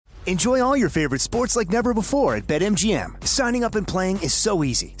Enjoy all your favorite sports like never before at BetMGM. Signing up and playing is so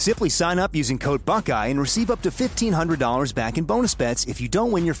easy. Simply sign up using code Buckeye and receive up to $1,500 back in bonus bets if you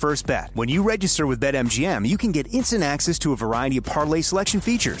don't win your first bet. When you register with BetMGM, you can get instant access to a variety of parlay selection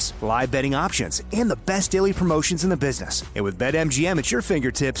features, live betting options, and the best daily promotions in the business. And with BetMGM at your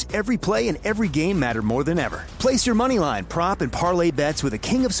fingertips, every play and every game matter more than ever. Place your moneyline, prop, and parlay bets with the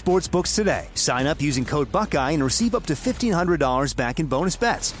king of sportsbooks today. Sign up using code Buckeye and receive up to $1,500 back in bonus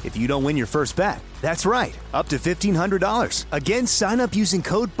bets if you don't win your first bet. That's right, up to $1,500. Again, sign up using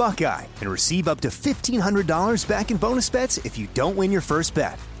code Buckeye and receive up to $1,500 back in bonus bets if you don't win your first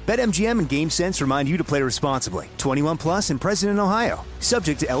bet. BetMGM and GameSense remind you to play responsibly. 21 plus and present in Ohio.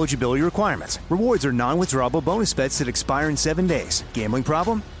 Subject to eligibility requirements. Rewards are non-withdrawable bonus bets that expire in 7 days. Gambling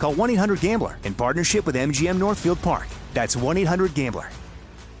problem? Call 1-800-GAMBLER in partnership with MGM Northfield Park. That's 1-800-GAMBLER.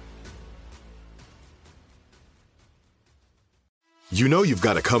 You know you've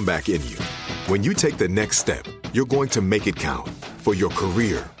got a comeback in you. When you take the next step, you're going to make it count. For your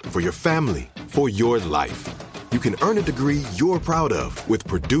career, for your family, for your life. You can earn a degree you're proud of with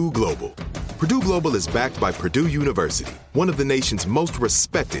Purdue Global. Purdue Global is backed by Purdue University, one of the nation's most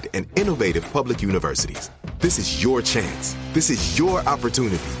respected and innovative public universities. This is your chance. This is your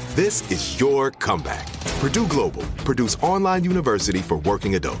opportunity. This is your comeback. Purdue Global, Purdue's online university for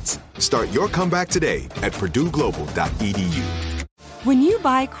working adults. Start your comeback today at purdueglobal.edu. When you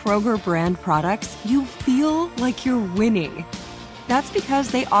buy Kroger brand products, you feel like you're winning. That's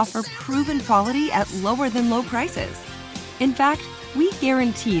because they offer proven quality at lower than low prices. In fact, we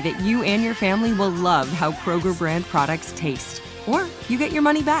guarantee that you and your family will love how Kroger brand products taste, or you get your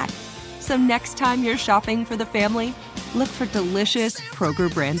money back. So next time you're shopping for the family, look for delicious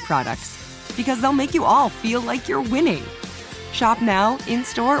Kroger brand products, because they'll make you all feel like you're winning. Shop now,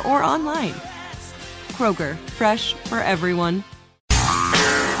 in-store, or online. Kroger, fresh for everyone.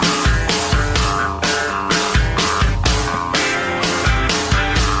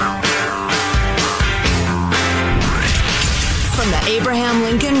 From the Abraham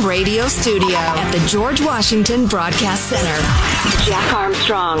Lincoln Radio Studio at the George Washington Broadcast Center, Jack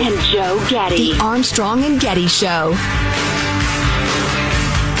Armstrong and Joe Getty. The Armstrong and Getty Show.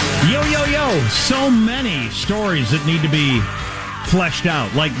 Yo, yo, yo. So many stories that need to be fleshed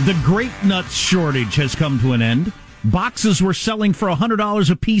out. Like the grape nuts shortage has come to an end. Boxes were selling for $100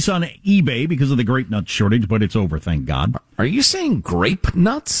 a piece on eBay because of the grape nuts shortage, but it's over, thank God. Are you saying grape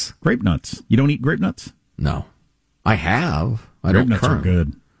nuts? Grape nuts. You don't eat grape nuts? No. I have. I grape don't nuts are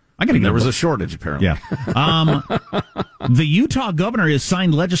good. There was a shortage, apparently. Yeah. The Utah governor has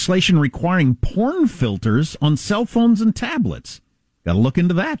signed legislation requiring porn filters on cell phones and tablets. Got to look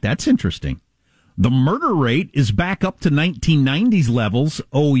into that. That's interesting. The murder rate is back up to 1990s levels.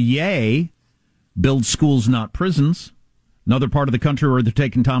 Oh, yay. Build schools, not prisons. Another part of the country where they're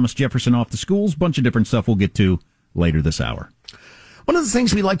taking Thomas Jefferson off the schools. Bunch of different stuff we'll get to later this hour. One of the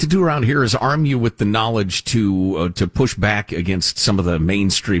things we like to do around here is arm you with the knowledge to push back against some of the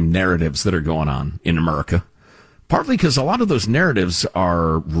mainstream narratives that are going on in America. Partly because a lot of those narratives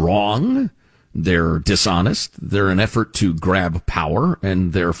are wrong, they're dishonest, they're an effort to grab power,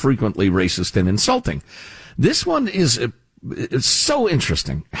 and they're frequently racist and insulting. This one is it's so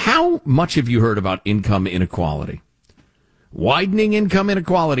interesting. How much have you heard about income inequality? Widening income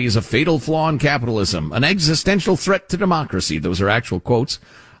inequality is a fatal flaw in capitalism, an existential threat to democracy. Those are actual quotes.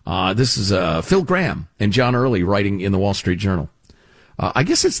 This is Phil Gramm and John Early writing in the Wall Street Journal. I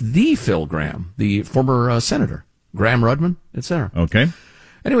guess it's the Phil Gramm, the former senator, Graham Rudman, etc. Okay.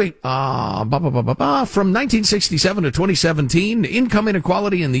 Anyway, from 1967 to 2017, income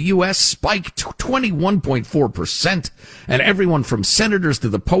inequality in the U.S. spiked 21.4%, and everyone from senators to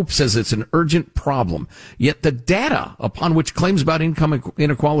the Pope says it's an urgent problem. Yet the data upon which claims about income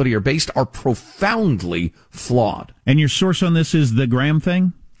inequality are based are profoundly flawed. And your source on this is the Graham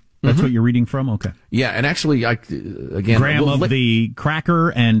thing? That's what you're reading from? Okay. Yeah, and actually, Graham of the Cracker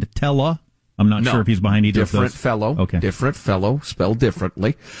and Tella. I'm not sure if he's behind either of those. Different fellow. Okay. Different fellow, spelled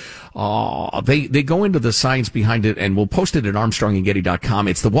differently. They go into the science behind it, and we'll post it at ArmstrongandGetty.com.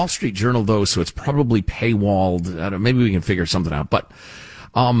 It's the Wall Street Journal, though, so it's probably paywalled. Maybe we can figure something out. But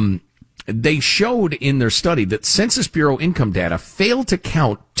they showed in their study that Census Bureau income data failed to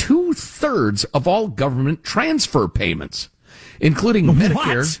count 2/3 of all government transfer payments, including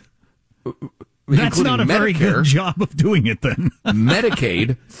Medicare. That's not a very good job of doing it, then.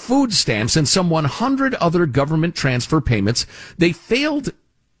 Medicaid, food stamps, and some 100 other government transfer payments. They failed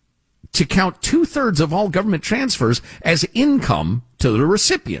to count 2/3 of all government transfers as income to the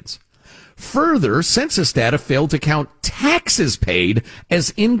recipients. Further, census data failed to count taxes paid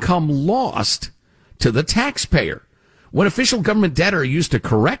as income lost to the taxpayer, When official government data are used to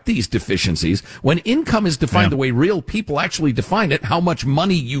correct these deficiencies, when income is defined the way real people actually define it, how much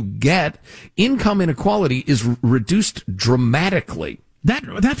money you get, income inequality is reduced dramatically.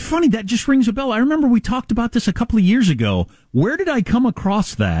 That's funny. That just rings a bell. I remember we talked about this a couple of years ago. Where did I come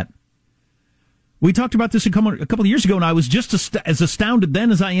across that? We talked about this a couple of years ago, and I was just as astounded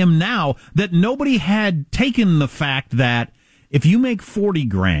then as I am now that nobody had taken the fact that if you make 40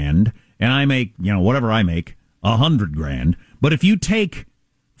 grand and I make, whatever I make, 100 grand, but if you take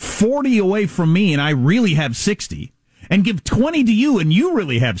 40 away from me and I really have 60 and give 20 to you and you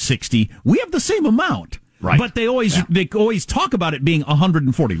really have 60, we have the same amount. Right. But they always talk about it being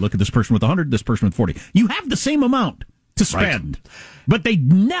 140. Look at this person with 100, this person with 40. You have the same amount to spend. Right. But they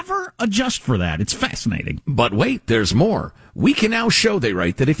never adjust for that. It's fascinating. But wait, there's more. We can now show, they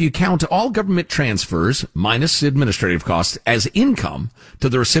write, that if you count all government transfers minus administrative costs as income to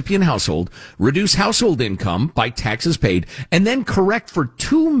the recipient household, reduce household income by taxes paid, and then correct for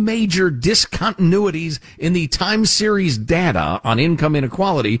two major discontinuities in the time series data on income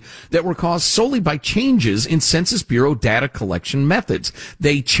inequality that were caused solely by changes in Census Bureau data collection methods.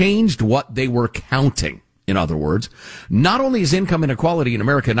 They changed what they were counting. In other words, not only is income inequality in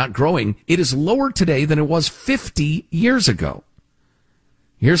America not growing, it is lower today than it was 50 years ago.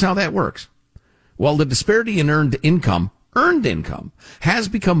 Here's how that works. While the disparity in earned income, has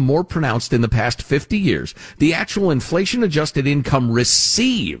become more pronounced in the past 50 years, the actual inflation-adjusted income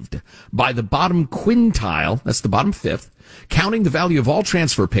received by the bottom quintile, that's the bottom fifth, counting the value of all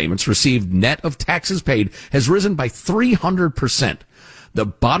transfer payments received net of taxes paid, has risen by 300%. The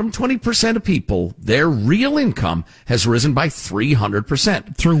bottom 20% of people, their real income has risen by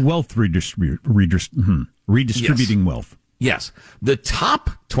 300%. Through wealth redistributing wealth. Yes. The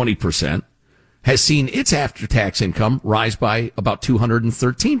top 20% has seen its after-tax income rise by about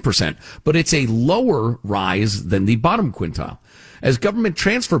 213%, but it's a lower rise than the bottom quintile. As government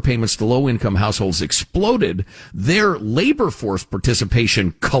transfer payments to low-income households exploded, their labor force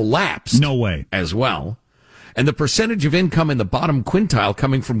participation collapsed. No way. As well. And the percentage of income in the bottom quintile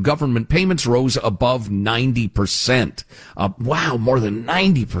coming from government payments rose above 90%. More than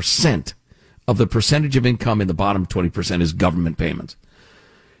 90% of the percentage of income in the bottom 20% is government payments.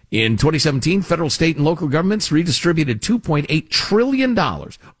 In 2017, federal, state, and local governments redistributed $2.8 trillion,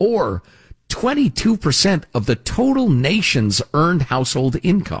 or 22% of the total nation's earned household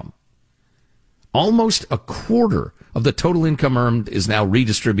income. Almost a quarter of the total income earned is now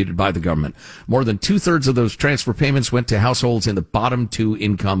redistributed by the government. More than 2/3 of those transfer payments went to households in the bottom two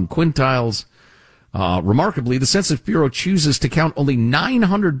income quintiles. Remarkably, the Census Bureau chooses to count only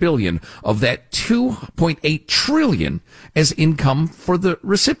 $900 billion of that $2.8 trillion as income for the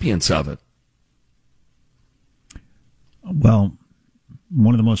recipients of it. Well,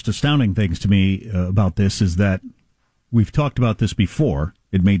 one of the most astounding things to me about this is that we've talked about this before.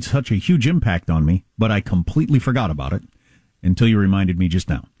 It made such a huge impact on me, but I completely forgot about it until you reminded me just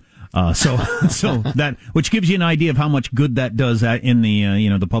now. So that, which gives you an idea of how much good that does in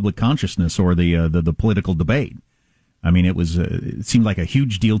the the public consciousness or the political debate. I mean, it seemed like a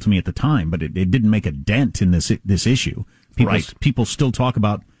huge deal to me at the time, but it didn't make a dent in this issue. People still talk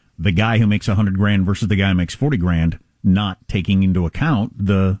about the guy who makes $100,000 versus the guy who makes $40,000, not taking into account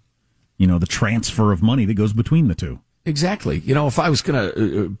the transfer of money that goes between the two. Exactly. If I was going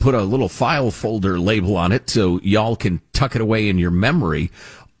to put a little file folder label on it so y'all can tuck it away in your memory,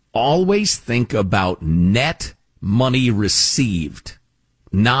 always think about net money received,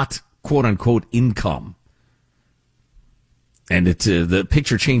 not quote unquote income. And the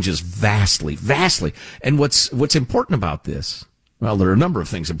picture changes vastly. And what's important about this, well, there are a number of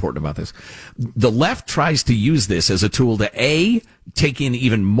things important about this. The left tries to use this as a tool to take in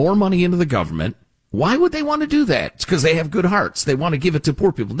even more money into the government. Why would they want to do that? It's because they have good hearts. They want to give it to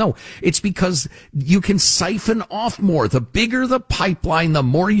poor people. No, it's because you can siphon off more. The bigger the pipeline, the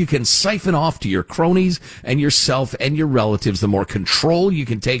more you can siphon off to your cronies and yourself and your relatives. The more control you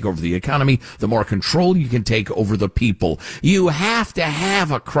can take over the economy, the more control you can take over the people. You have to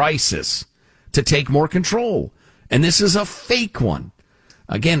have a crisis to take more control. And this is a fake one.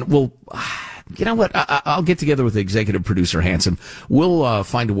 Again, you know what? I'll get together with executive producer Hanson. We'll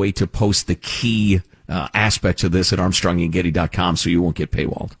find a way to post the key aspects of this at ArmstrongandGetty.com so you won't get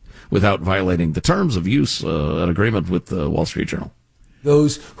paywalled without violating the terms of use an agreement with the Wall Street Journal.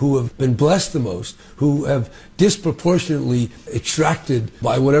 Those who have been blessed the most, who have disproportionately extracted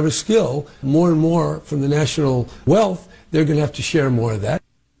by whatever skill more and more from the national wealth, they're going to have to share more of that.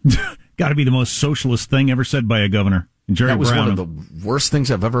 Got to be the most socialist thing ever said by a governor. Jerry That was Brown one of the worst things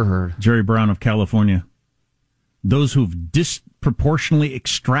I've ever heard. Jerry Brown of California. Those who've disproportionately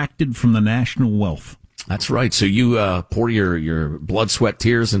extracted from the national wealth. That's right. So you pour your blood, sweat,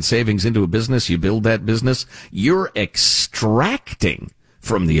 tears, and savings into a business. You build that business. You're extracting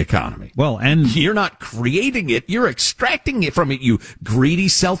from the economy. Well, and you're not creating it. You're extracting it from it, you greedy,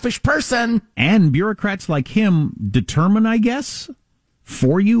 selfish person. And bureaucrats like him determine, I guess,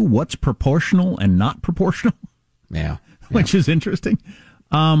 for you what's proportional and not proportional. Yeah. Which is interesting.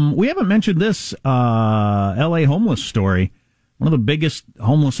 We haven't mentioned this L.A. homeless story. One of the biggest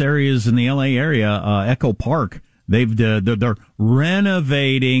homeless areas in the L.A. area, Echo Park. They're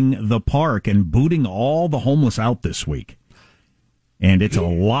renovating the park and booting all the homeless out this week. And it's a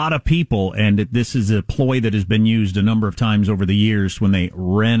lot of people, and this is a ploy that has been used a number of times over the years when they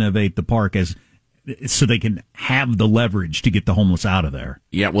renovate the park so they can have the leverage to get the homeless out of there.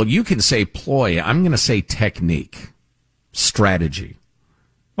 Yeah, well, you can say ploy. I'm going to say technique, strategy.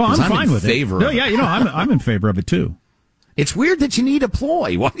 Well, I'm fine with it. No, yeah, I'm in favor of it too. It's weird that you need a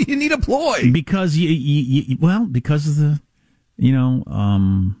ploy. Why do you need a ploy? Because because of the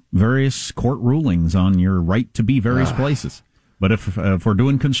various court rulings on your right to be various places. But if we're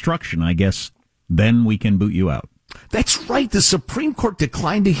doing construction, I guess then we can boot you out. That's right. The Supreme Court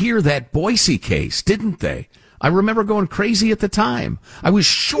declined to hear that Boise case, didn't they? I remember going crazy at the time. I was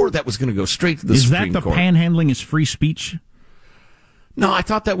sure that was going to go straight to the Supreme Court. Is that the panhandling is free speech? No, I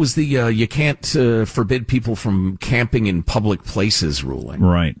thought that was the you can't forbid people from camping in public places ruling.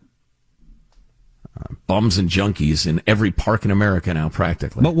 Right. Bums and junkies in every park in America now,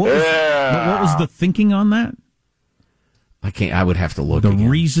 practically. But what was the thinking on that? I would have to look. The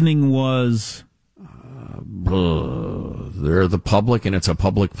reasoning was they're the public and it's a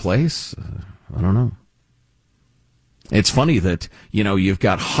public place. I don't know. It's funny that, you've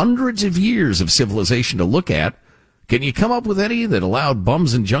got hundreds of years of civilization to look at. Can you come up with any that allowed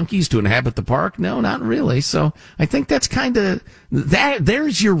bums and junkies to inhabit the park? No, not really. So I think that's kind of that.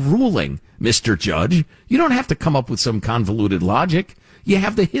 There's your ruling, Mr. Judge. You don't have to come up with some convoluted logic. You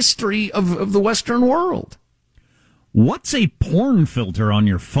have the history of the Western world. What's a porn filter on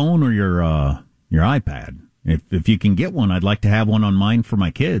your phone or your iPad? If you can get one, I'd like to have one on mine for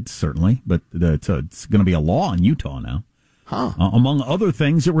my kids, certainly. But it's going to be a law in Utah now. Huh. Among other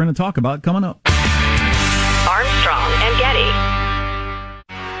things that we're going to talk about coming up. Armstrong and Getty.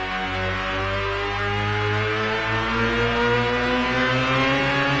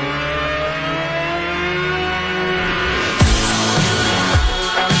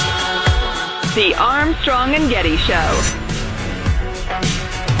 The Armstrong and Getty Show.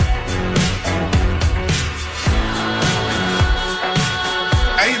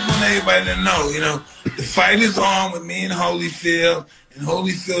 I just want everybody to know, the fight is on with me and Holyfield. And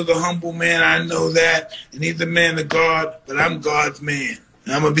Holyfield's a humble man, I know that. And he's a man of God, but I'm God's man.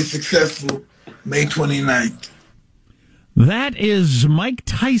 And I'm going to be successful May 29th. That is Mike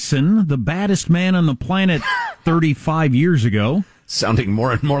Tyson, the baddest man on the planet 35 years ago. Sounding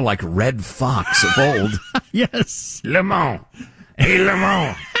more and more like Red Fox of old. Yes. Lamont. Hey,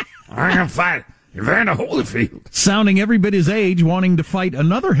 Lamont. I'm going to fight Evander Holyfield. Sounding every bit his age, wanting to fight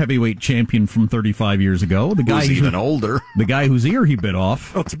another heavyweight champion from 35 years ago. The guy who's even older. The guy whose ear he bit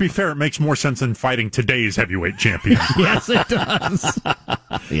off. Well, to be fair, it makes more sense than fighting today's heavyweight champion. Yes, it does.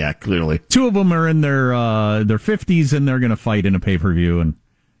 Yeah, clearly. Two of them are in their 50s, and they're going to fight in a pay-per-view. And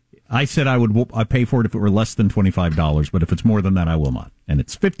I said I'd pay for it if it were less than $25, but if it's more than that, I will not. And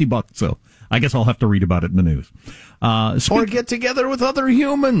it's $50, so I guess I'll have to read about it in the news. Or get together with other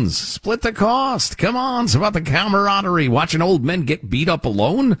humans. Split the cost. Come on, it's about the camaraderie. Watching old men get beat up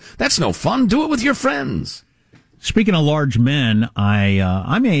alone? That's no fun. Do it with your friends. Speaking of large men,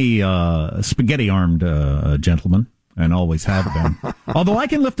 I'm a spaghetti-armed gentleman, and always have been. Although I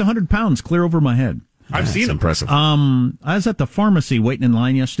can lift 100 pounds clear over my head. I've seen him. Impressive. I was at the pharmacy waiting in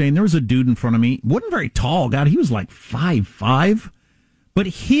line yesterday, and there was a dude in front of me. Wasn't very tall. God, he was like 5'5". But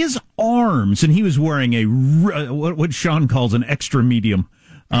his arms, and he was wearing what Sean calls an extra medium.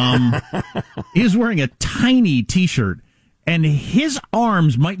 He was wearing a tiny T-shirt, and his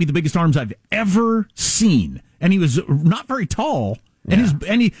arms might be the biggest arms I've ever seen. And he was not very tall, and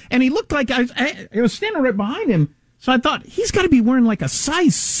he looked like I was standing right behind him. So I thought, he's got to be wearing like a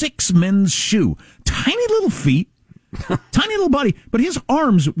size 6 men's shoe. Tiny little feet, tiny little body, but his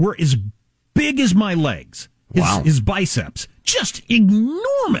arms were as big as my legs. His biceps, just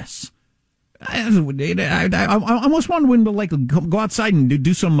enormous. I almost wanted him to like go outside and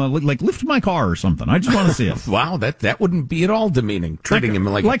do some like lift my car or something. I just want to see it. Wow, that wouldn't be at all demeaning. Treating him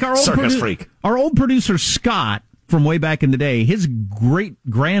like a circus freak. Our old producer Scott from way back in the day, his great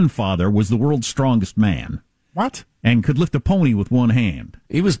grandfather was the world's strongest man. What? And could lift a pony with one hand.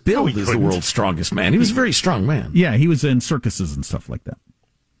 He was billed as the world's strongest man. He was a very strong man. Yeah, he was in circuses and stuff like that.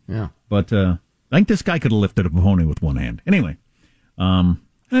 Yeah. But I think this guy could have lifted a pony with one hand. Anyway. How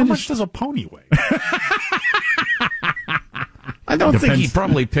much does a pony weigh? I don't think he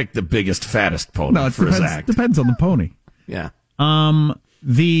probably picked the biggest, fattest pony for his act. Depends on the pony. Yeah.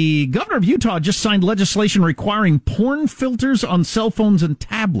 The governor of Utah just signed legislation requiring porn filters on cell phones and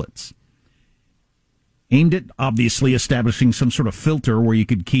tablets, aimed at obviously establishing some sort of filter where you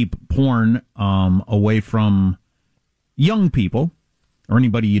could keep porn away from young people or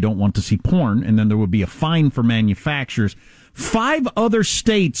anybody you don't want to see porn, and then there would be a fine for manufacturers. 5 other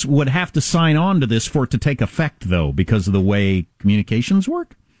states would have to sign on to this for it to take effect, though, because of the way communications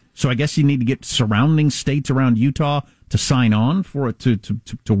work. So I guess you need to get surrounding states around Utah to sign on for it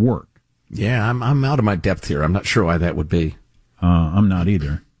to work. Yeah, I'm out of my depth here. I'm not sure why that would be. I'm not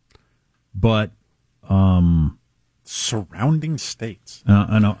either. But surrounding states.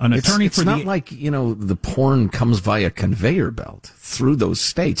 An attorney it's not like, the porn comes via conveyor belt through those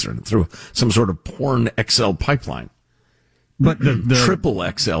states or through some sort of porn XL pipeline. But the triple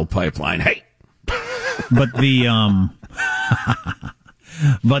XL pipeline. Hey. But the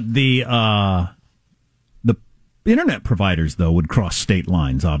internet providers, though, would cross state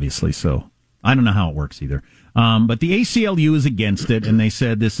lines, obviously. So I don't know how it works either. But the ACLU is against it, and they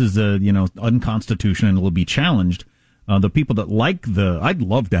said this is unconstitutional and will be challenged. The people that I'd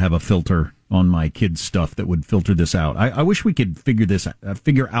love to have a filter on my kids' stuff that would filter this out. I wish we could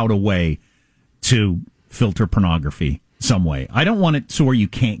figure out a way to filter pornography some way. I don't want it so where you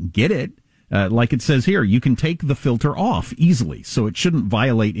can't get it. Like it says here, you can take the filter off easily, so it shouldn't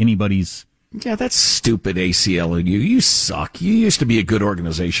violate anybody's. Yeah, that's stupid, ACLU. You suck. You used to be a good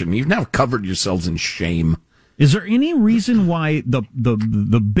organization. You've now covered yourselves in shame. Is there any reason why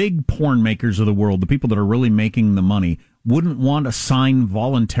the big porn makers of the world, the people that are really making the money, wouldn't want to sign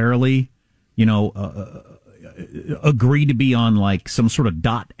voluntarily, agree to be on like some sort of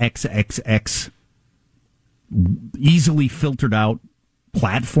 .xxx easily filtered out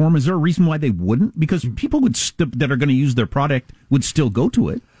platform? Is there a reason why they wouldn't? Because people that are going to use their product would still go to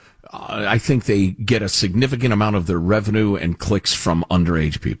it. I think they get a significant amount of their revenue and clicks from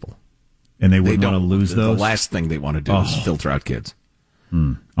underage people. And they wouldn't want to lose those? The last thing they want to do is filter out kids.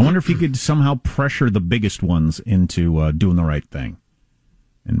 I wonder if you could somehow pressure the biggest ones into doing the right thing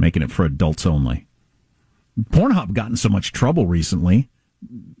and making it for adults only. Pornhub got in so much trouble recently.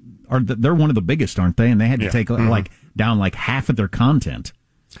 They're one of the biggest, aren't they? And they had to take down half of their content.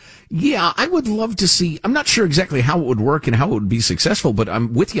 Yeah, I would love to see. I'm not sure exactly how it would work and how it would be successful, but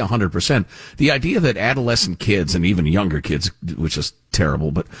I'm with you 100%. The idea that adolescent kids and even younger kids, which is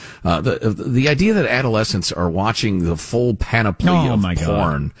terrible, but the idea that adolescents are watching the full panoply of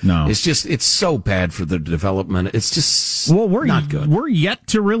porn, it's so bad for their development. It's just not good. We're yet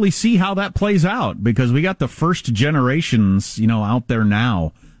to really see how that plays out because we got the first generations, out there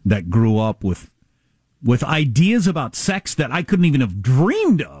now that grew up with ideas about sex that I couldn't even have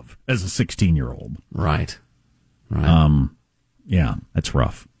dreamed of as a 16-year-old. Right. Yeah, that's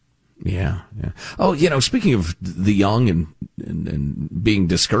rough. Yeah. Oh, speaking of the young and being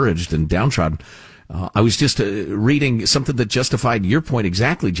discouraged and downtrodden, I was just reading something that justified your point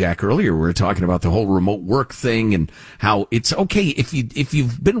exactly, Jack. Earlier, we were talking about the whole remote work thing and how it's okay if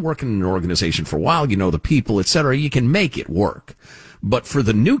you've been working in an organization for a while, the people, et cetera, you can make it work. But for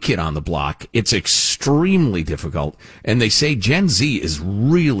the new kid on the block, it's extremely difficult. And they say Gen Z is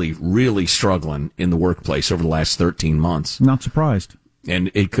really, really struggling in the workplace over the last 13 months. Not surprised. And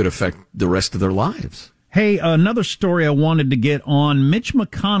it could affect the rest of their lives. Hey, another story I wanted to get on. Mitch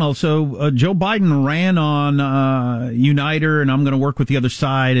McConnell. So Joe Biden ran on Uniter, and I'm going to work with the other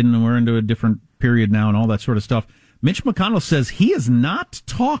side, and we're into a different period now and all that sort of stuff. Mitch McConnell says he has not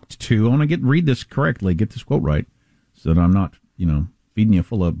talked to, I want to read this correctly, get this quote right, so that I'm not feeding you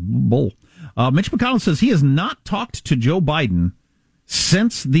full of bull. Mitch McConnell says he has not talked to Joe Biden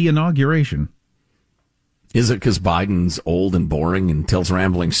since the inauguration. Is it because Biden's old and boring and tells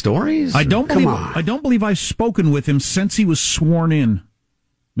rambling stories? I don't believe I've spoken with him since he was sworn in.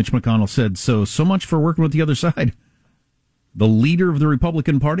 Mitch McConnell said, so much for working with the other side. The leader of the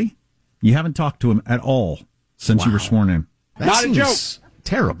Republican Party? You haven't talked to him at all since you were sworn in. That seems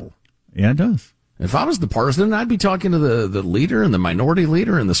terrible. Yeah, it does. If I was the president, I'd be talking to the leader and the minority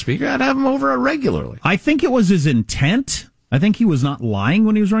leader and the speaker. I'd have them over regularly. I think it was his intent. I think he was not lying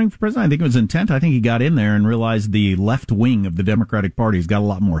when he was running for president. I think it was intent. I think he got in there and realized the left wing of the Democratic Party has got a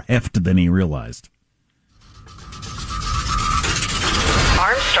lot more heft than he realized.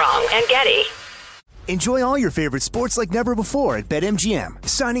 Armstrong and Getty. Enjoy all your favorite sports like never before at BetMGM.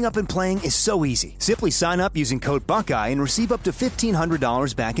 Signing up and playing is so easy. Simply sign up using code Buckeye and receive up to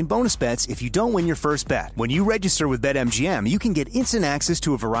 $1,500 back in bonus bets if you don't win your first bet. When you register with BetMGM, you can get instant access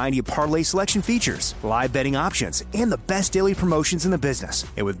to a variety of parlay selection features, live betting options, and the best daily promotions in the business.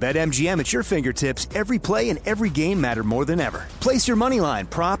 And with BetMGM at your fingertips, every play and every game matter more than ever. Place your moneyline,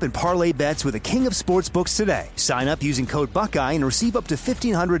 prop, and parlay bets with the king of sportsbooks today. Sign up using code Buckeye and receive up to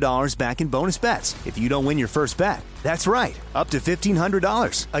 $1,500 back in bonus bets if you don't win your first bet. That's right, up to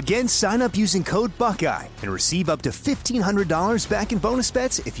 $1,500. Again, sign up using code Buckeye and receive up to $1,500 back in bonus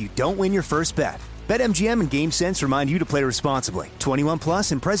bets if you don't win your first bet. BetMGM and GameSense remind you to play responsibly. 21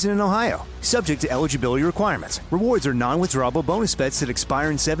 plus and present in Ohio. Subject to eligibility requirements. Rewards are non-withdrawable bonus bets that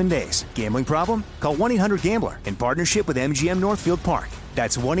expire in 7 days. Gambling problem? Call 1-800-GAMBLER in partnership with MGM Northfield Park.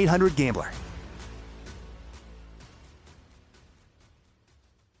 That's 1-800-GAMBLER.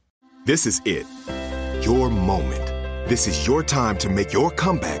 This is it. Your moment. This is your time to make your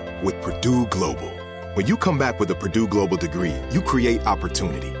comeback with Purdue Global. When you come back with a Purdue Global degree, you create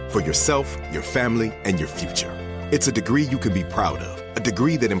opportunity for yourself, your family, and your future. It's a degree you can be proud of, a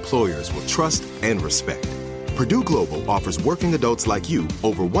degree that employers will trust and respect. Purdue Global offers working adults like you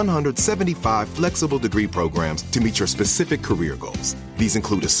over 175 flexible degree programs to meet your specific career goals. These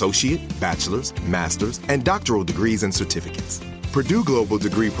include associate, bachelor's, master's, and doctoral degrees and certificates. Purdue Global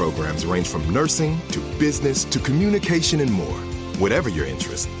degree programs range from nursing to business to communication and more. Whatever your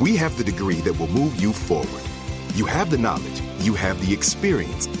interest, we have the degree that will move you forward. You have the knowledge, you have the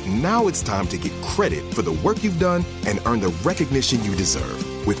experience. Now it's time to get credit for the work you've done and earn the recognition you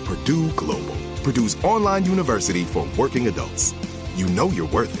deserve with Purdue Global, Purdue's online university for working adults. You know you're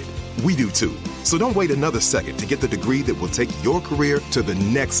worth it. We do too. So don't wait another second to get the degree that will take your career to the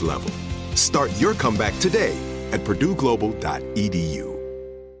next level. Start your comeback today at purdueglobal.edu.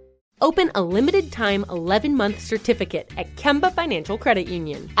 Open a limited-time 11-month certificate at Kemba Financial Credit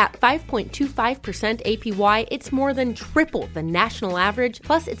Union. At 5.25% APY, it's more than triple the national average,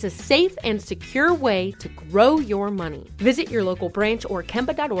 plus it's a safe and secure way to grow your money. Visit your local branch or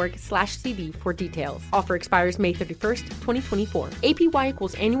kemba.org/CD for details. Offer expires May 31st, 2024. APY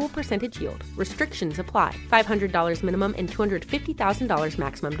equals annual percentage yield. Restrictions apply. $500 minimum and $250,000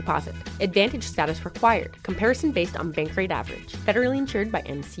 maximum deposit. Advantage status required. Comparison based on bank rate average. Federally insured by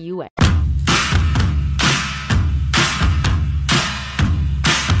NCUA.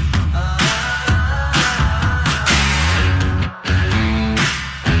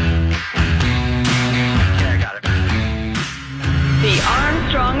 The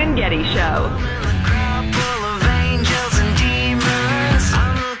Armstrong and Getty Show.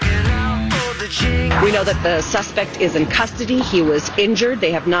 We know that the suspect is in custody. He was injured.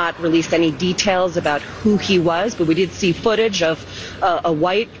 They have not released any details about who he was, but we did see footage of a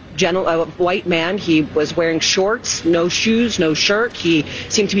white man. He was wearing shorts, no shoes, no shirt. He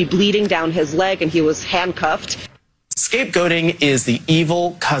seemed to be bleeding down his leg, and he was handcuffed. Scapegoating is the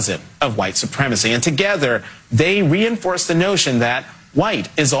evil cousin of white supremacy, and together they reinforce the notion that white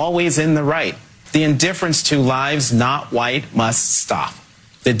is always in the right. The indifference to lives not white must stop.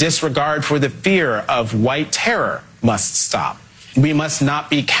 The disregard for the fear of white terror must stop. We must not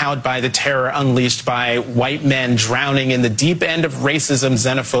be cowed by the terror unleashed by white men drowning in the deep end of racism,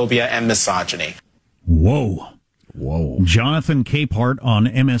 xenophobia, and misogyny. Whoa. Jonathan Capehart on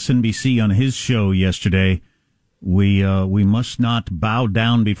MSNBC on his show yesterday. We must not bow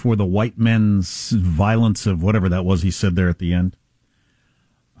down before the white men's violence of whatever that was he said there at the end.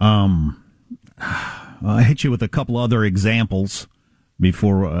 I hit you with a couple other examples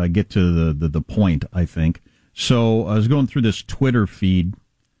before I get to the point, I think. So I was going through this Twitter feed.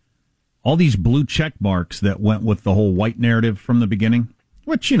 All these blue check marks that went with the whole white narrative from the beginning,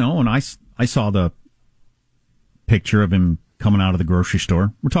 which, you know, and I saw the picture of him coming out of the grocery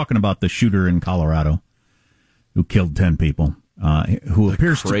store. We're talking about the shooter in Colorado who killed 10 people. Who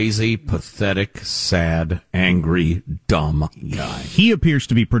appears crazy, pathetic, sad, angry, dumb guy. He appears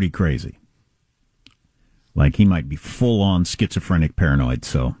to be pretty crazy. Like he might be full-on schizophrenic paranoid.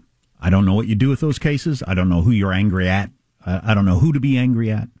 So I don't know what you do with those cases. I don't know who you're angry at. I don't know who to be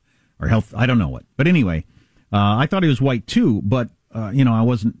angry at or health. I don't know what. But anyway, I thought he was white too. But, I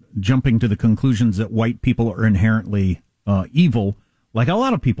wasn't jumping to the conclusions that white people are inherently evil like a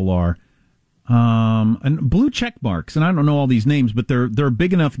lot of people are. And blue check marks, and I don't know all these names, but they're a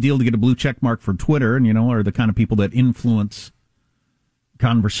big enough deal to get a blue check mark for Twitter, and are the kind of people that influence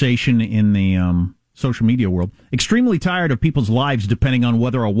conversation in the social media world. Extremely tired of people's lives depending on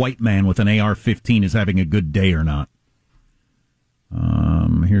whether a white man with an AR-15 is having a good day or not.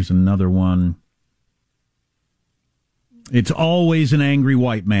 Here's another one. It's always an angry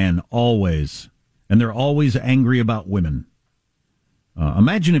white man, always. and they're always angry about women.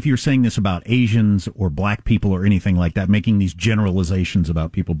 Imagine if you're saying this about Asians or black people or anything like that, making these generalizations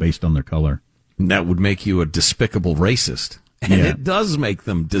about people based on their color. That would make you a despicable racist. And it does make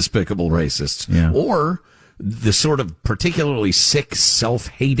them despicable racists. Yeah. Or the sort of particularly sick,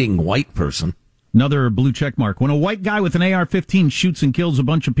 self-hating white person. Another blue check mark. When a white guy with an AR-15 shoots and kills a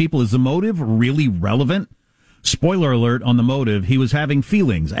bunch of people, is the motive really relevant? Spoiler alert on the motive. He was having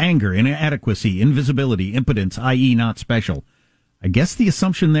feelings, anger, inadequacy, invisibility, impotence, i.e. not special. I guess the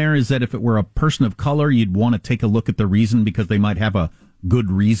assumption there is that if it were a person of color, you'd want to take a look at the reason because they might have a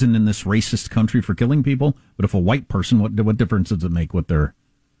good reason in this racist country for killing people. But if a white person, what difference does it make what their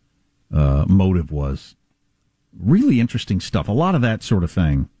motive was? Really interesting stuff. A lot of that sort of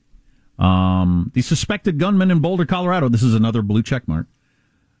thing. The suspected gunman in Boulder, Colorado. This is another blue check mark.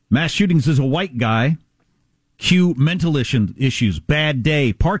 Mass shootings is a white guy. Cue mental issues, bad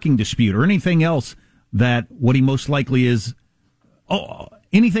day, parking dispute, or anything else that what he most likely is.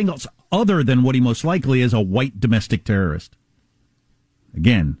 Anything else other than what he most likely is, a white domestic terrorist.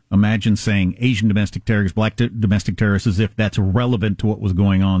 Again, imagine saying Asian domestic terrorists, black domestic terrorists, as if that's relevant to what was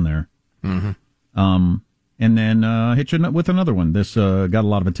going on there. Mm-hmm. And then hit you with another one. This got a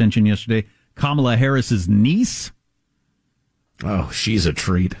lot of attention yesterday. Kamala Harris's niece. Oh, she's a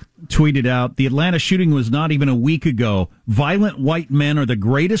treat. Tweeted out, the Atlanta shooting was not even a week ago. Violent white men are the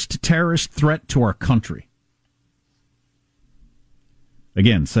greatest terrorist threat to our country.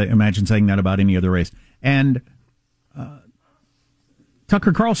 Again, imagine saying that about any other race. And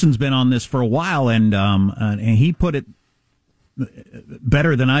Tucker Carlson's been on this for a while, and he put it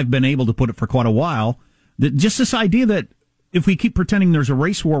better than I've been able to put it for quite a while. That just this idea that if we keep pretending there's a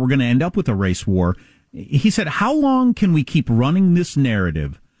race war, we're going to end up with a race war. He said, how long can we keep running this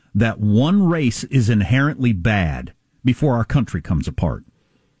narrative that one race is inherently bad before our country comes apart?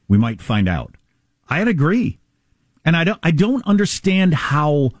 We might find out. I'd agree. And I don't understand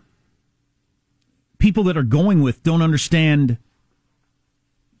how people that are going with don't understand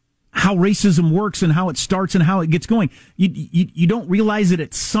how racism works and how it starts and how it gets going. You don't realize that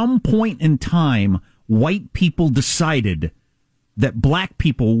at some point in time, white people decided that black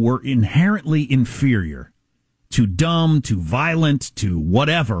people were inherently inferior, too dumb, too violent, to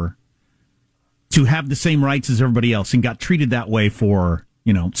whatever, to have the same rights as everybody else, and got treated that way for,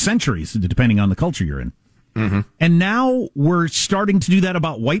 centuries, depending on the culture you're in. Mm-hmm. And now we're starting to do that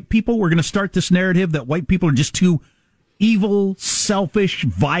about white people. We're going to start this narrative that white people are just too evil, selfish,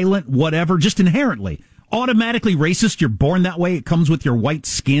 violent, whatever, just inherently. Automatically racist. You're born that way. It comes with your white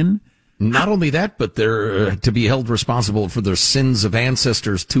skin. Not only that, but they're to be held responsible for their sins of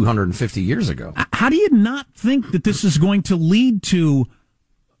ancestors 250 years ago. How do you not think that this is going to lead to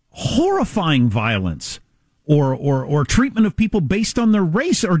horrifying violence or treatment of people based on their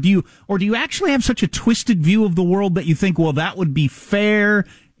race? Or do you actually have such a twisted view of the world that you think, well, that would be fair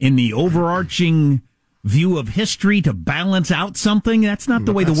in the overarching view of history to balance out something? That's not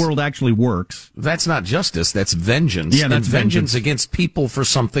the way the world actually works. That's not justice. That's vengeance. Yeah, that's vengeance against people for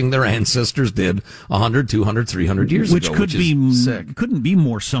something their ancestors did 100, 200, 300 years ago. Which couldn't be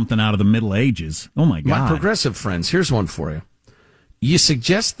more something out of the Middle Ages. Oh, my God. My progressive friends, here's one for you. You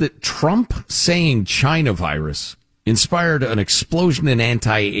suggest that Trump saying China virus inspired an explosion in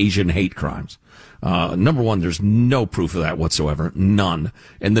anti-Asian hate crimes. Number one, there's no proof of that whatsoever. None.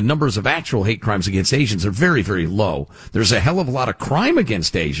 And the numbers of actual hate crimes against Asians are very, very low. There's a hell of a lot of crime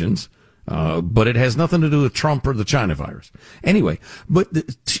against Asians, but it has nothing to do with Trump or the China virus. Anyway,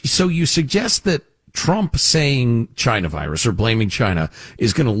 so you suggest that Trump saying China virus or blaming China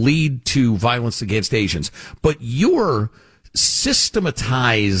is going to lead to violence against Asians, but you're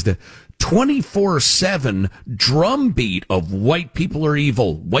systematized 24/7 drumbeat of white people are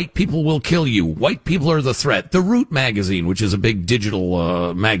evil, white people will kill you, white people are the threat. The Root magazine, which is a big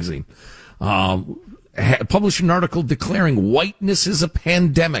digital magazine, published an article declaring whiteness is a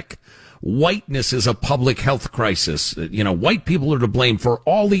pandemic. Whiteness is a public health crisis. White people are to blame for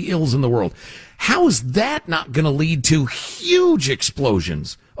all the ills in the world. How is that not going to lead to huge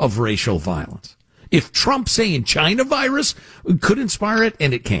explosions of racial violence? If Trump saying China virus could inspire it,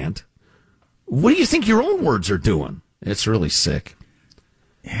 and it can't, what do you think your own words are doing? It's really sick.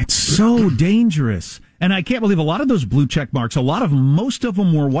 It's so dangerous. And I can't believe a lot of those blue check marks, most of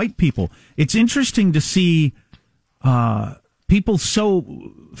them were white people. It's interesting to see people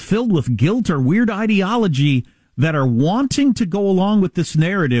so filled with guilt or weird ideology that are wanting to go along with this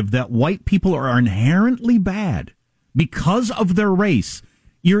narrative that white people are inherently bad because of their race.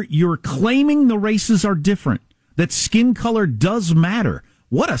 You're claiming the races are different, that skin color does matter.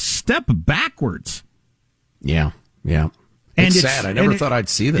 What a step backwards. Yeah. It's sad. I never thought I'd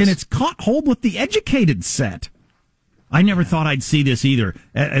see this. And it's caught hold with the educated set. I never thought I'd see this either.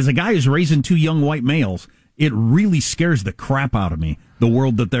 As a guy who's raising 2 young white males, it really scares the crap out of me, the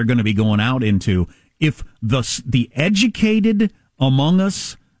world that they're going to be going out into. If the educated among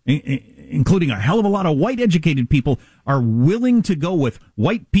us, including a hell of a lot of white educated people, are willing to go with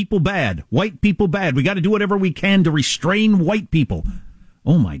white people bad. We got to do whatever we can to restrain white people.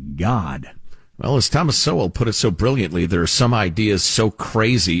 Oh, my God. Well, as Thomas Sowell put it so brilliantly, there are some ideas so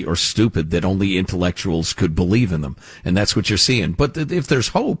crazy or stupid that only intellectuals could believe in them. And that's what you're seeing. But if there's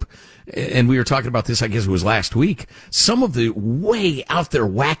hope, and we were talking about this, I guess it was last week, some of the way out there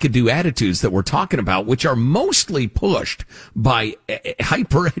wackadoo attitudes that we're talking about, which are mostly pushed by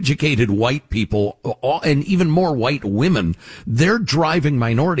hyper-educated white people and even more white women, they're driving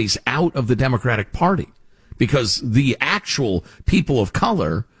minorities out of the Democratic Party. Because the actual people of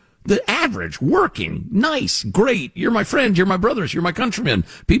color, the average, working, nice, great, you're my friend, you're my brothers, you're my countrymen,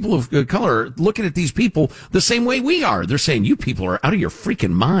 people of color looking at these people the same way we are. They're saying, you people are out of your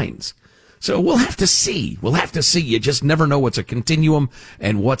freaking minds. So we'll have to see. You just never know what's a continuum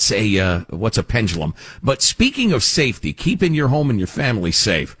and what's a pendulum. But speaking of safety, keeping your home and your family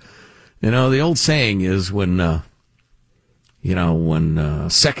safe, the old saying is when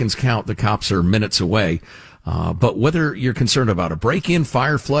seconds count, the cops are minutes away. But whether you're concerned about a break-in,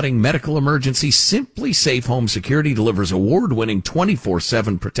 fire, flooding, medical emergency, Simply Safe Home Security delivers award-winning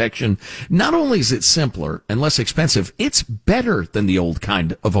 24/7 protection. Not only is it simpler and less expensive, it's better than the old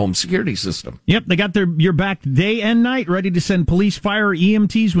kind of home security system. Yep, they got your back day and night, ready to send police, fire,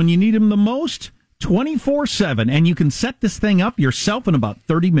 EMTs when you need them the most, 24/7. And you can set this thing up yourself in about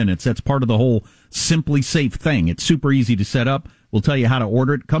 30 minutes. That's part of the whole Simply Safe thing. It's super easy to set up. We'll tell you how to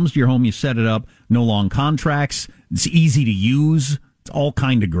order it. Comes to your home, you set it up. No long contracts. It's easy to use. It's all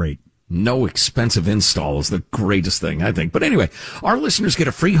kind of great. No expensive install is the greatest thing, I think. But anyway, our listeners get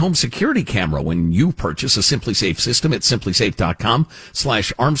a free home security camera when you purchase a Simply Safe system at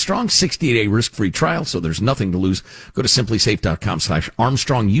simplysafe.com/Armstrong. 60-day risk-free trial, so there's nothing to lose. Go to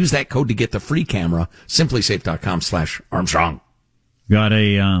simplysafe.com/Armstrong. Use that code to get the free camera. simplysafe.com/Armstrong. Got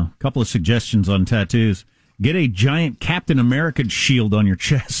a couple of suggestions on tattoos. Get a giant Captain America shield on your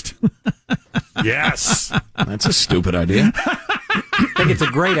chest. Yes. That's a stupid idea. I think it's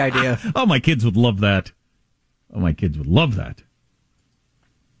a great idea. Oh, my kids would love that. I'm not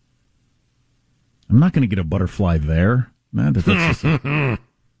going to get a butterfly there. That's just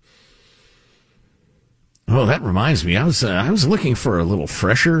Oh, that reminds me. I was looking for a little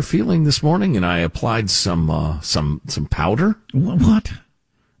fresher feeling this morning, and I applied some powder. What?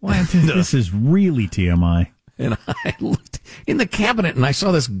 This is really TMI. And I looked in the cabinet and I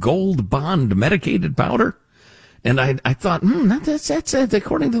saw this Gold Bond medicated powder. And I thought, that's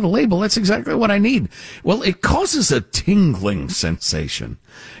according to the label, that's exactly what I need. Well, it causes a tingling sensation.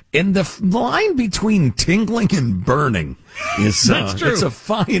 And the line between tingling and burning is, that's true. It's a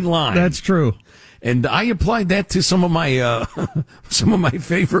fine line. That's true. And I applied that to some of my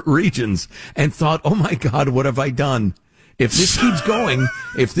favorite regions and thought, oh my God, what have I done? If this keeps going,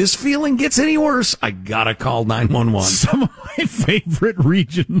 if this feeling gets any worse, I gotta call 911. Some of my favorite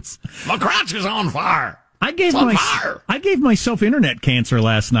regions. My crotch is on fire. I gave myself internet cancer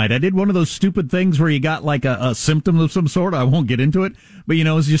last night. I did one of those stupid things where you got like a symptom of some sort. I won't get into it, but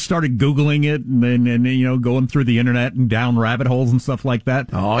just started Googling it and then going through the internet and down rabbit holes and stuff like that.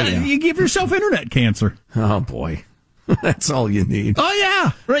 Oh yeah. You give yourself internet cancer. Oh boy. That's all you need. Oh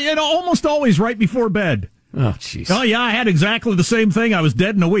yeah. Right. Almost always right before bed. Oh, jeez. Oh, yeah, I had exactly the same thing. I was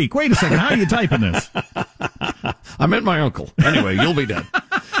dead in a week. Wait a second. How are you typing this? I met my uncle. Anyway, you'll be dead.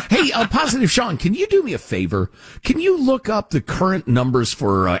 Hey, Positive Sean, can you do me a favor? Can you look up the current numbers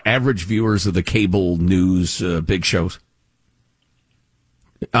for average viewers of the cable news big shows?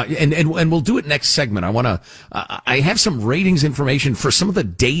 And we'll do it next segment. I have some ratings information for some of the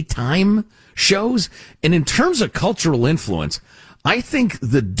daytime shows. And in terms of cultural influence, I think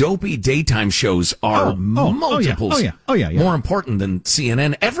the dopey daytime shows are multiples more important than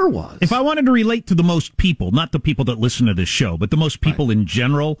CNN ever was. If I wanted to relate to the most people, not the people that listen to this show, but the most people in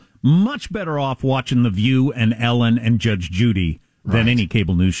general, much better off watching The View and Ellen and Judge Judy than any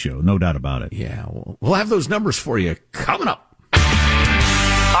cable news show. No doubt about it. Yeah, we'll have those numbers for you coming up.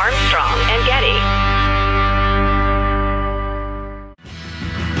 Armstrong and Getty.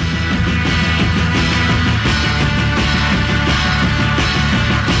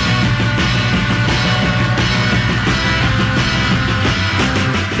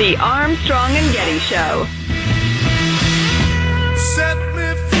 The Armstrong and Getty Show. Set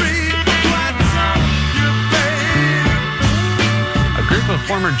me free, what's up, you babe? A group of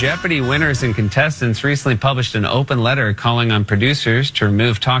former Jeopardy winners and contestants recently published an open letter calling on producers to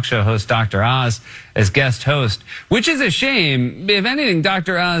remove talk show host Dr. Oz as guest host, which is a shame. If anything,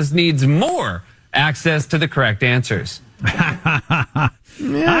 Dr. Oz needs more access to the correct answers. I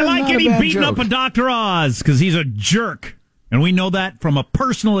like getting beaten up with Dr. Oz because he's a jerk. And we know that from a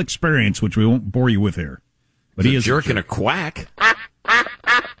personal experience, which we won't bore you with here. But he is a jerk and a quack. Hey,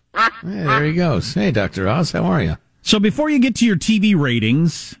 there he goes. Hey, Dr. Oz, how are you? So before you get to your TV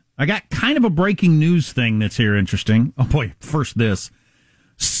ratings, I got kind of a breaking news thing that's here interesting. Oh, boy, first this.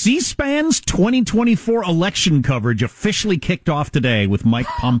 C-SPAN's 2024 election coverage officially kicked off today with Mike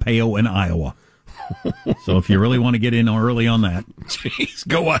Pompeo in Iowa. So if you really want to get in early on that. Jeez,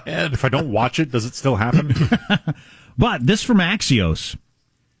 go ahead. If I don't watch it, does it still happen? But this from Axios.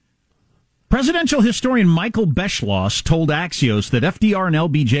 Presidential historian Michael Beschloss told Axios that FDR and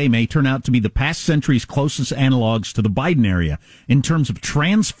LBJ may turn out to be the past century's closest analogs to the Biden era in terms of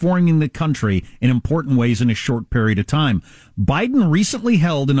transforming the country in important ways in a short period of time. Biden recently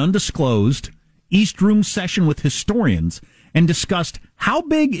held an undisclosed East Room session with historians and discussed how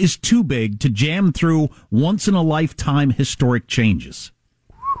big is too big to jam through once-in-a-lifetime historic changes.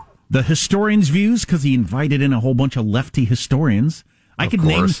 The historian's views, because he invited in a whole bunch of lefty historians. I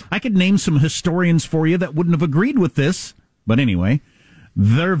could name some historians for you that wouldn't have agreed with this. But anyway,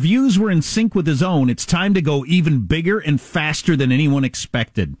 their views were in sync with his own. It's time to go even bigger and faster than anyone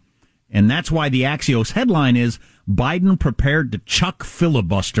expected. And that's why the Axios headline is, Biden prepared to chuck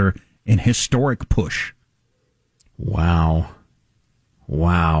filibuster in historic push. Wow.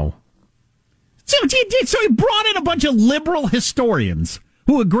 So he brought in a bunch of liberal historians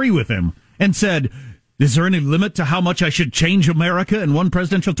who agree with him and said, is there any limit to how much I should change America in one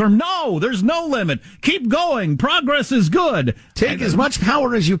presidential term? No, there's no limit. Keep going. Progress is good. Take as much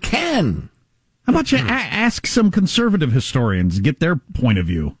power as you can. How about you ask some conservative historians, get their point of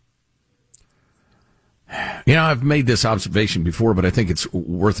view? You know, I've made this observation before, but I think it's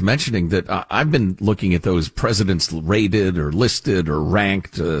worth mentioning that I've been looking at those presidents rated or listed or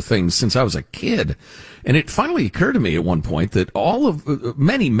ranked things since I was a kid. And it finally occurred to me at one point that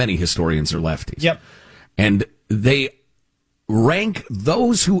many historians are lefties. Yep. And they rank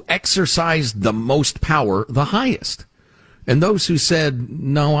those who exercised the most power the highest. And those who said,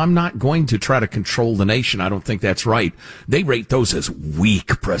 no, I'm not going to try to control the nation, I don't think that's right, they rate those as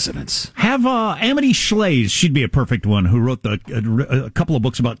weak presidents. Have Amity Shlaes, she'd be a perfect one, who wrote a couple of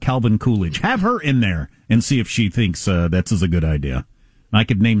books about Calvin Coolidge. Have her in there and see if she thinks that's a good idea. I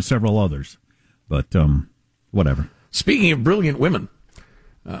could name several others, but whatever. Speaking of brilliant women,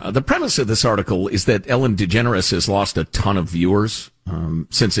 the premise of this article is that Ellen DeGeneres has lost a ton of viewers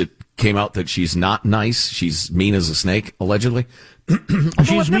since it came out that she's not nice. She's mean as a snake, allegedly.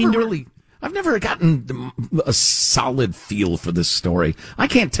 I've never gotten a solid feel for this story. I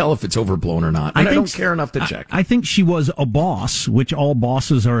can't tell if it's overblown or not. I don't care enough to check. I think she was a boss, which all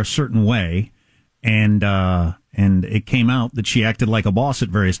bosses are a certain way, and it came out that she acted like a boss at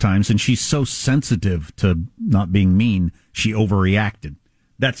various times, and she's so sensitive to not being mean, she overreacted.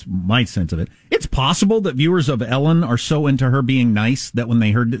 That's my sense of it. It's possible that viewers of Ellen are so into her being nice that when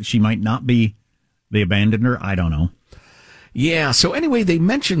they heard that she might not be, they abandoned her. I don't know. Yeah, so anyway, they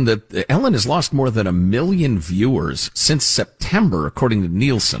mentioned that Ellen has lost more than 1 million viewers since September, according to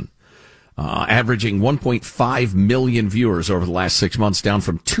Nielsen, averaging 1.5 million viewers over the last 6 months, down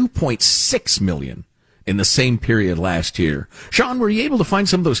from 2.6 million in the same period last year. Sean, were you able to find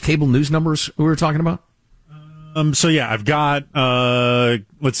some of those cable news numbers we were talking about? So yeah, I've got,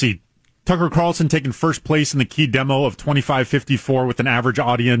 let's see, Tucker Carlson taking first place in the key demo of 2554 with an average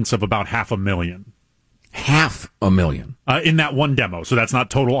audience of about 500,000. 500,000? In that one demo. So that's not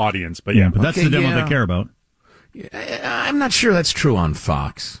total audience, but yeah. But that's the demo they care about. I'm not sure that's true on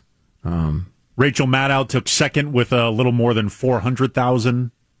Fox. Rachel Maddow took second with a little more than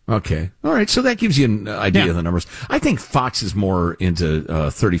 400,000. Okay. All right. So that gives you an idea of the numbers. I think Fox is more into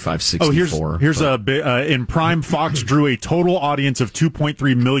 3564. Here's in Prime, Fox drew a total audience of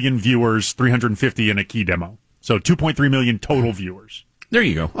 2.3 million viewers, 350 in a key demo. So 2.3 million total viewers. There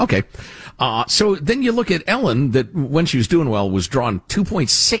you go. Okay. So then you look at Ellen, that when she was doing well was drawn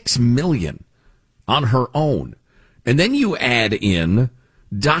 2.6 million on her own. And then you add in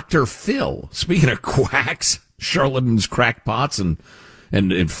Dr. Phil. Speaking of quacks, charlatans, crackpots,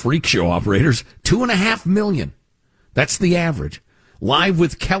 and freak show operators, 2.5 million. That's the average. Live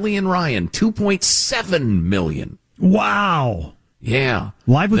with Kelly and Ryan, 2.7 million. Wow. Yeah.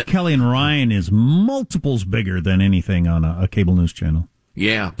 Live with Kelly and Ryan is multiples bigger than anything on a cable news channel.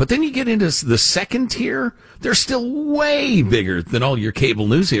 Yeah, but then you get into the second tier. They're still way bigger than all your cable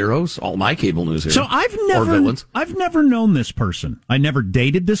news heroes, all my cable news heroes. So I've never known this person. I never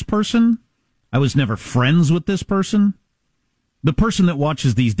dated this person. I was never friends with this person. The person that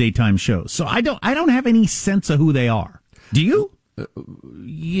watches these daytime shows. So I don't have any sense of who they are. Do you?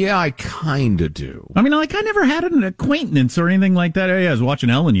 Yeah, I kind of do. I mean, like, I never had an acquaintance or anything like that. I was watching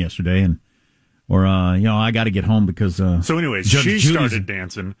Ellen yesterday, or I got to get home because. So, anyways, she started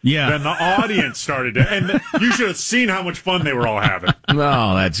dancing. Yeah. Then the audience started, and you should have seen how much fun they were all having.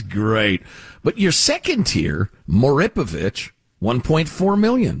 Oh, that's great. But your second tier, Moripovich, 1.4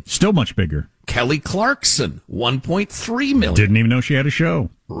 million. Still much bigger. Kelly Clarkson, 1.3 million. Didn't even know she had a show.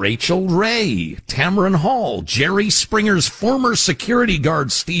 Rachel Ray, Tamron Hall, Jerry Springer's former security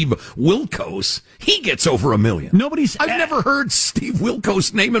guard Steve Wilkos. He gets over $1 million. I've never heard Steve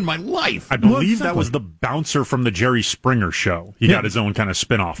Wilkos' name in my life. I believe that was the bouncer from the Jerry Springer show. He got his own kind of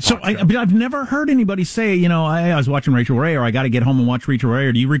spin-off. So I've never heard anybody say, I was watching Rachel Ray, or I got to get home and watch Rachel Ray,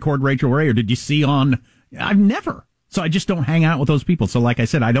 or do you record Rachel Ray, or did you see on... I've never. So I just don't hang out with those people. So like I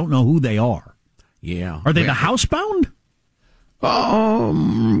said, I don't know who they are. Yeah. Are they the housebound?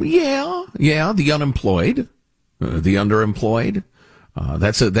 Yeah, the unemployed, the underemployed.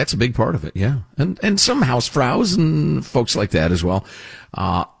 That's a big part of it, yeah. And some housefraus and folks like that as well.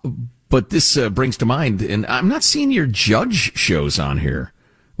 But this brings to mind, and I'm not seeing your Judge shows on here.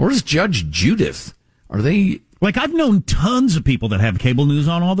 Where's Judge Judith? Are they... Like, I've known tons of people that have cable news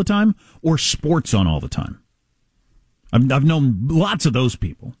on all the time or sports on all the time. I've known lots of those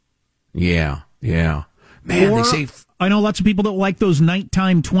people. Yeah. Man, they say... I know lots of people that like those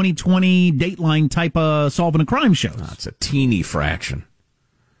nighttime 2020 Dateline type of solving a crime shows. It's a teeny fraction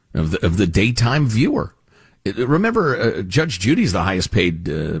of the daytime viewer. Remember, Judge Judy's the highest paid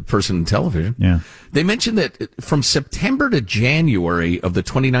person in television. Yeah. They mentioned that from September to January of the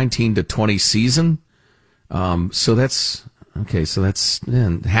 2019 to 20 season, so that's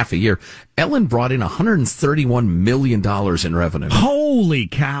half a year. Ellen brought in $131 million in revenue. Holy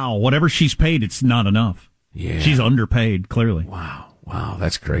cow. Whatever she's paid, it's not enough. Yeah. She's underpaid, clearly. Wow,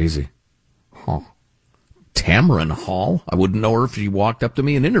 that's crazy. Huh. Tamron Hall? I wouldn't know her if she walked up to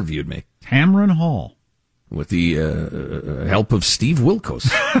me and interviewed me. Tamron Hall. With the help of Steve Wilkos.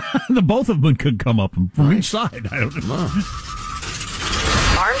 The both of them could come up from each side. I don't know.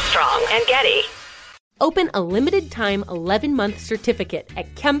 Armstrong and Getty. Open a limited-time 11-month certificate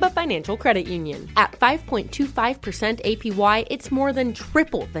at Kemba Financial Credit Union. At 5.25% APY, it's more than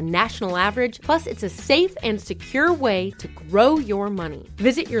triple the national average, plus it's a safe and secure way to grow your money.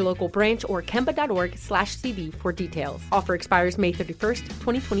 Visit your local branch or kemba.org/cb for details. Offer expires May 31st,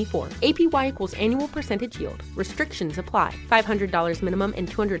 2024. APY equals annual percentage yield. Restrictions apply. $500 minimum and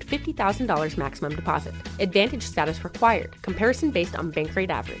 $250,000 maximum deposit. Advantage status required. Comparison based on bank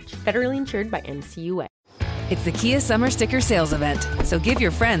rate average. Federally insured by NCUA. It's the Kia Summer Sticker Sales Event, so give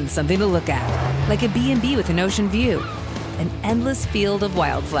your friends something to look at, like a B&B with an ocean view, an endless field of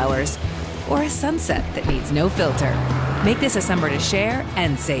wildflowers, or a sunset that needs no filter. Make this a summer to share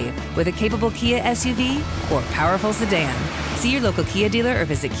and save with a capable Kia SUV or powerful sedan. See your local Kia dealer or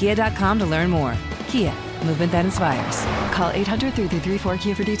visit kia.com to learn more. Kia, movement that inspires. Call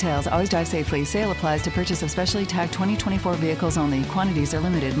 800-3334-KIA for details. Always drive safely. Sale applies to purchase of specially tagged 2024 vehicles only. Quantities are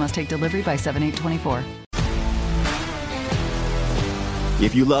limited. Must take delivery by 7/8/24.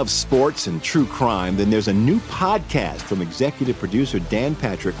 If you love sports and true crime, then there's a new podcast from executive producer Dan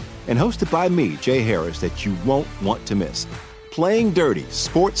Patrick and hosted by me, Jay Harris, that you won't want to miss. Playing Dirty: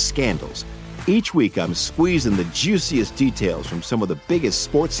 Sports Scandals. Each week, I'm squeezing the juiciest details from some of the biggest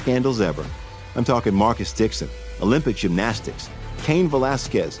sports scandals ever. I'm talking Marcus Dixon, Olympic gymnastics, Cain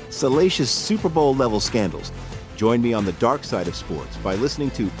Velasquez, salacious Super Bowl-level scandals. Join me on the dark side of sports by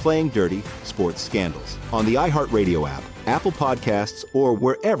listening to Playing Dirty: Sports Scandals on the iHeartRadio app, Apple Podcasts, or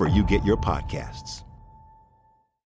wherever you get your podcasts.